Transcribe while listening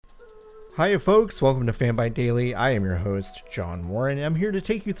Hiya folks, welcome to Fanbyte Daily. I am your host, John Warren, and I'm here to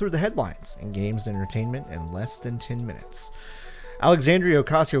take you through the headlines in games and entertainment in less than 10 minutes. Alexandria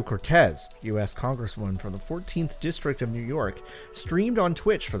Ocasio-Cortez, U.S. Congresswoman from the 14th District of New York, streamed on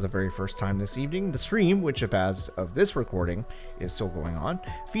Twitch for the very first time this evening. The stream, which as of this recording is still going on,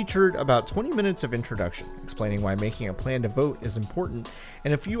 featured about 20 minutes of introduction, explaining why making a plan to vote is important,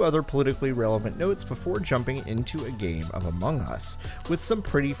 and a few other politically relevant notes before jumping into a game of Among Us with some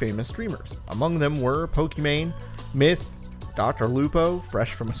pretty famous streamers. Among them were Pokimane, Myth, Dr. Lupo,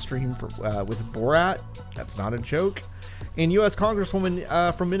 fresh from a stream with Borat, that's not a joke, and U.S.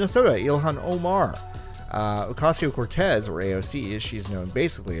 Congresswoman from Minnesota, Ilhan Omar. Ocasio-Cortez, or AOC as she's known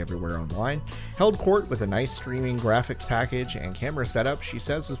basically everywhere online, held court with a nice streaming graphics package and camera setup she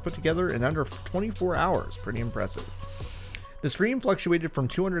says was put together in under 24 hours. Pretty impressive. The stream fluctuated from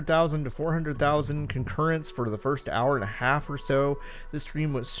 200,000 to 400,000 concurrents for the first hour and a half or so. This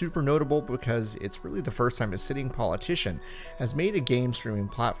stream was super notable because it's really the first time a sitting politician has made a game streaming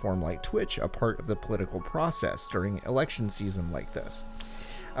platform like Twitch a part of the political process during election season like this.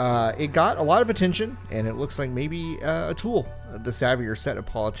 It got a lot of attention, and it looks like maybe a tool the savvier set of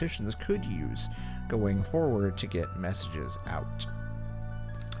politicians could use going forward to get messages out.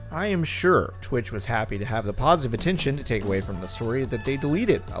 I am sure Twitch was happy to have the positive attention to take away from the story that they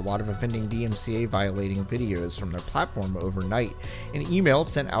deleted a lot of offending DMCA violating videos from their platform overnight. In emails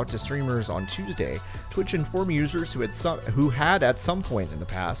sent out to streamers on Tuesday, Twitch informed users who had at some point in the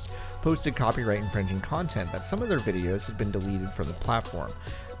past posted copyright infringing content that some of their videos had been deleted from the platform.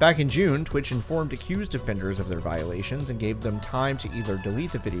 Back in June, Twitch informed accused offenders of their violations and gave them time to either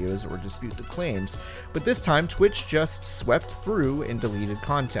delete the videos or dispute the claims, but this time Twitch just swept through and deleted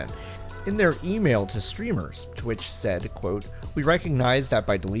content. In their email to streamers, Twitch said, quote, "We recognize that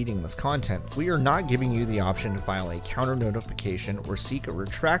by deleting this content, we are not giving you the option to file a counter notification or seek a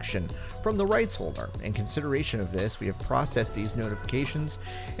retraction from the rights holder. In consideration of this, we have processed these notifications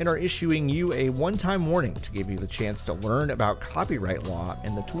and are issuing you a one-time warning to give you the chance to learn about copyright law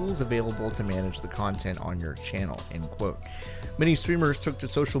and the tools available to manage the content on your channel," end quote. Many streamers took to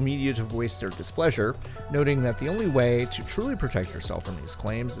social media to voice their displeasure, noting that the only way to truly protect yourself from these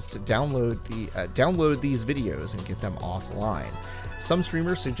claims is to download these videos and get them offline. Some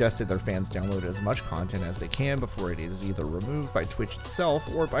streamers suggested their fans download as much content as they can before it is either removed by Twitch itself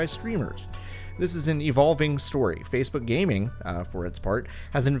or by streamers. This is an evolving story. Facebook Gaming, for its part,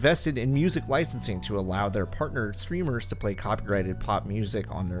 has invested in music licensing to allow their partner streamers to play copyrighted pop music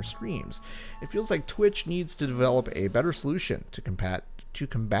on their streams. It feels like Twitch needs to develop a better solution to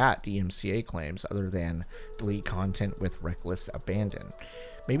combat DMCA claims other than delete content with reckless abandon.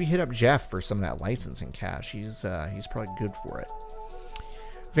 Maybe hit up Jeff for some of that licensing cash. He's probably good for it.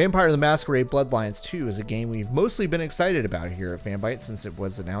 Vampire the Masquerade Bloodlines 2 is a game we've mostly been excited about here at Fanbyte since it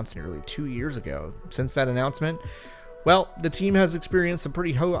was announced nearly 2 years ago. Since that announcement, well, the team has experienced some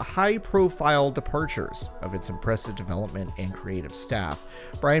pretty high-profile departures of its impressive development and creative staff.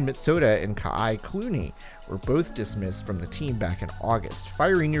 Brian Mitsoda and Kai Clooney were both dismissed from the team back in August.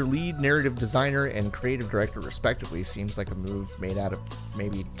 Firing your lead narrative designer and creative director respectively seems like a move made out of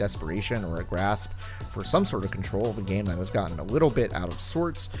maybe desperation or a grasp for some sort of control of a game that has gotten a little bit out of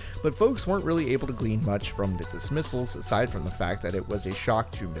sorts, but folks weren't really able to glean much from the dismissals aside from the fact that it was a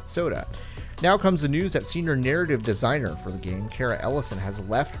shock to Mitsoda. Now comes the news that senior narrative designer for the game, Kara Ellison, has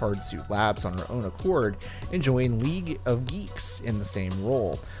left Hardsuit Labs on her own accord and joined League of Geeks in the same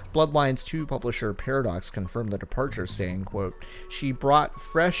role. Bloodlines 2 publisher Paradox confirmed the departure, saying, quote, "She brought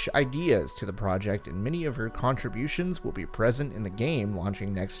fresh ideas to the project and many of her contributions will be present in the game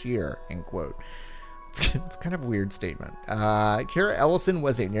launching next year," end quote. It's kind of a weird statement. Kara Ellison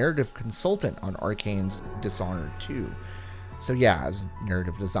was a narrative consultant on Arcane's Dishonored 2. So yeah, as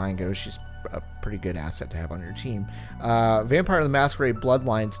narrative design goes, she's a pretty good asset to have on your team. Vampire the Masquerade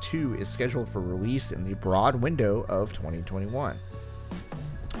Bloodlines 2 is scheduled for release in the broad window of 2021.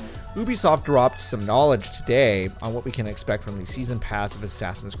 Ubisoft dropped some knowledge today on what we can expect from the season pass of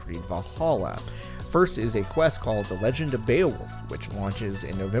Assassin's Creed Valhalla. First is a quest called The Legend of Beowulf, which launches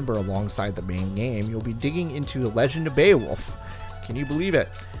in November alongside the main game. You'll be digging into The Legend of Beowulf. Can you believe it?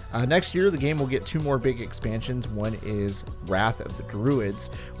 Next year, the game will get 2 more big expansions. One is Wrath of the Druids,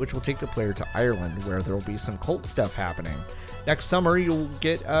 which will take the player to Ireland, where there will be some cult stuff happening. Next summer, you'll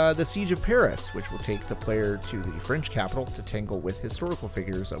get the Siege of Paris, which will take the player to the French capital to tangle with historical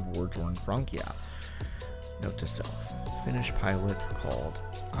figures of war-torn Francia. Note to self, Finnish pilot called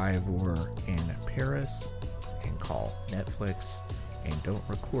Ivor in Paris, and call Netflix, and don't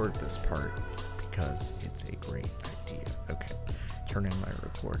record this part because it's a great idea. Okay, turning my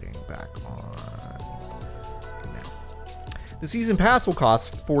recording back on now. The season pass will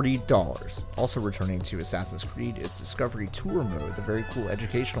cost $40. Also returning to Assassin's Creed is Discovery Tour mode, the very cool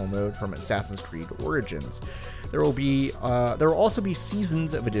educational mode from Assassin's Creed Origins. There will also be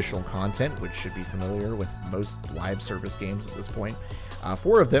seasons of additional content, which should be familiar with most live service games at this point.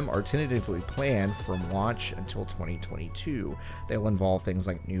 4 of them are tentatively planned from launch until 2022. They'll involve things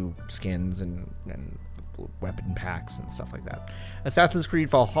like new skins and weapon packs and stuff like that. Assassin's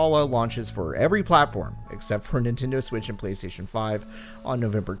Creed Valhalla launches for every platform except for Nintendo Switch and PlayStation 5 on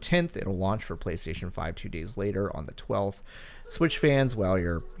November 10th. It'll launch for PlayStation 5 2 days later on the 12th. Switch fans, well,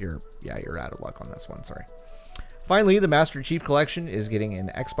 you're out of luck on this one. Sorry. Finally, the Master Chief Collection is getting an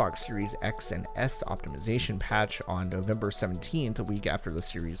Xbox Series X and S optimization patch on November 17th, a week after the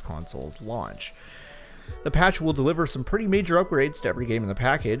series consoles launch. The patch will deliver some pretty major upgrades to every game in the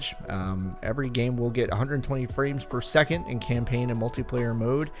package. Every game will get 120 frames per second in campaign and multiplayer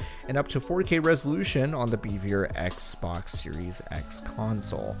mode, and up to 4K resolution on the beefier Xbox Series X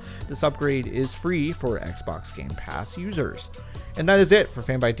console. This upgrade is free for Xbox Game Pass users. And that is it for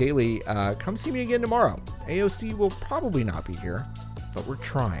Fanbyte Daily. Come see me again tomorrow. AOC will probably not be here, but we're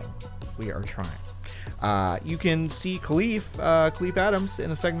trying. We are trying. You can see Khalif Adams in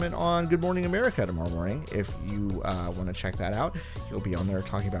a segment on Good Morning America tomorrow morning if you want to check that out. He'll be on there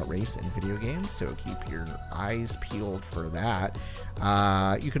talking about race and video games, so keep your eyes peeled for that.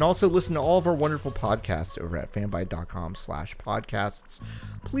 You can also listen to all of our wonderful podcasts over at fanbyte.com/podcasts.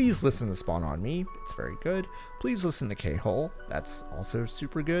 Please listen to Spawn on Me. It's very good. Please listen to K-Hole. That's also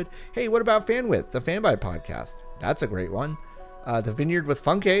super good. Hey, what about Fanwith, the Fanbyte podcast? That's a great one. The Vineyard with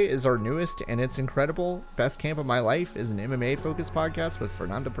Funke is our newest, and it's incredible. Best Camp of My Life is an MMA-focused podcast with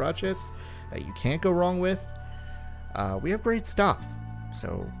Fernando Praches that you can't go wrong with. We have great stuff,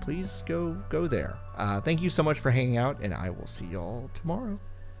 so please go there. Thank you so much for hanging out, and I will see y'all tomorrow.